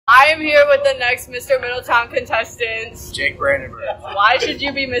I am here with the next Mr. Middletown contestant. Jake Brandenburg. Why should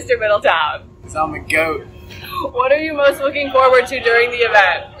you be Mr. Middletown? Because I'm a goat. What are you most looking forward to during the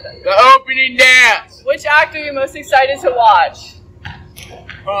event? The opening dance. Which act are you most excited to watch?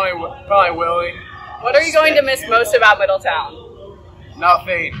 Probably Willie. What are you going to miss most about Middletown?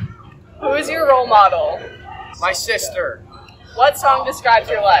 Nothing. Who is your role model? My sister. What song describes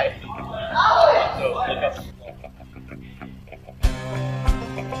your life?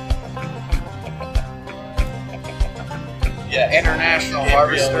 Yeah. International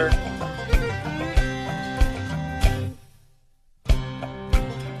Harvester.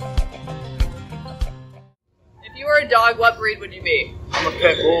 If you were a dog, what breed would you be? I'm a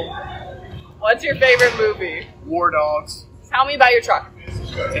pit bull. What's your favorite movie? War Dogs. Tell me about your truck.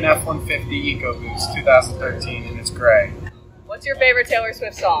 It's an F-150 EcoBoost 2013 and it's gray. What's your favorite Taylor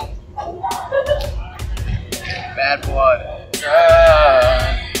Swift song? Bad Blood.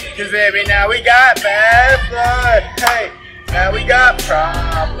 Cause baby, now we got bad blood. Hey, now we got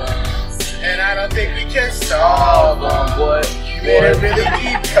problems. And I don't think we can solve them. What? You better really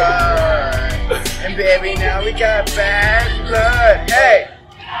keep calm. And baby, now we got bad blood. Hey.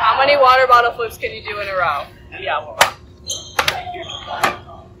 How many water bottle flips can you do in a row? Yeah, one.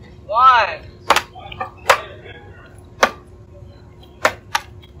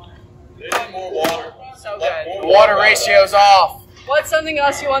 More water. So good. The water ratio's off. What's something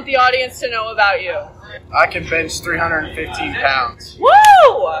else you want the audience to know about you? I can bench 315 pounds.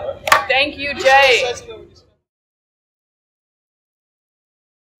 Woo! Thank you, Jay.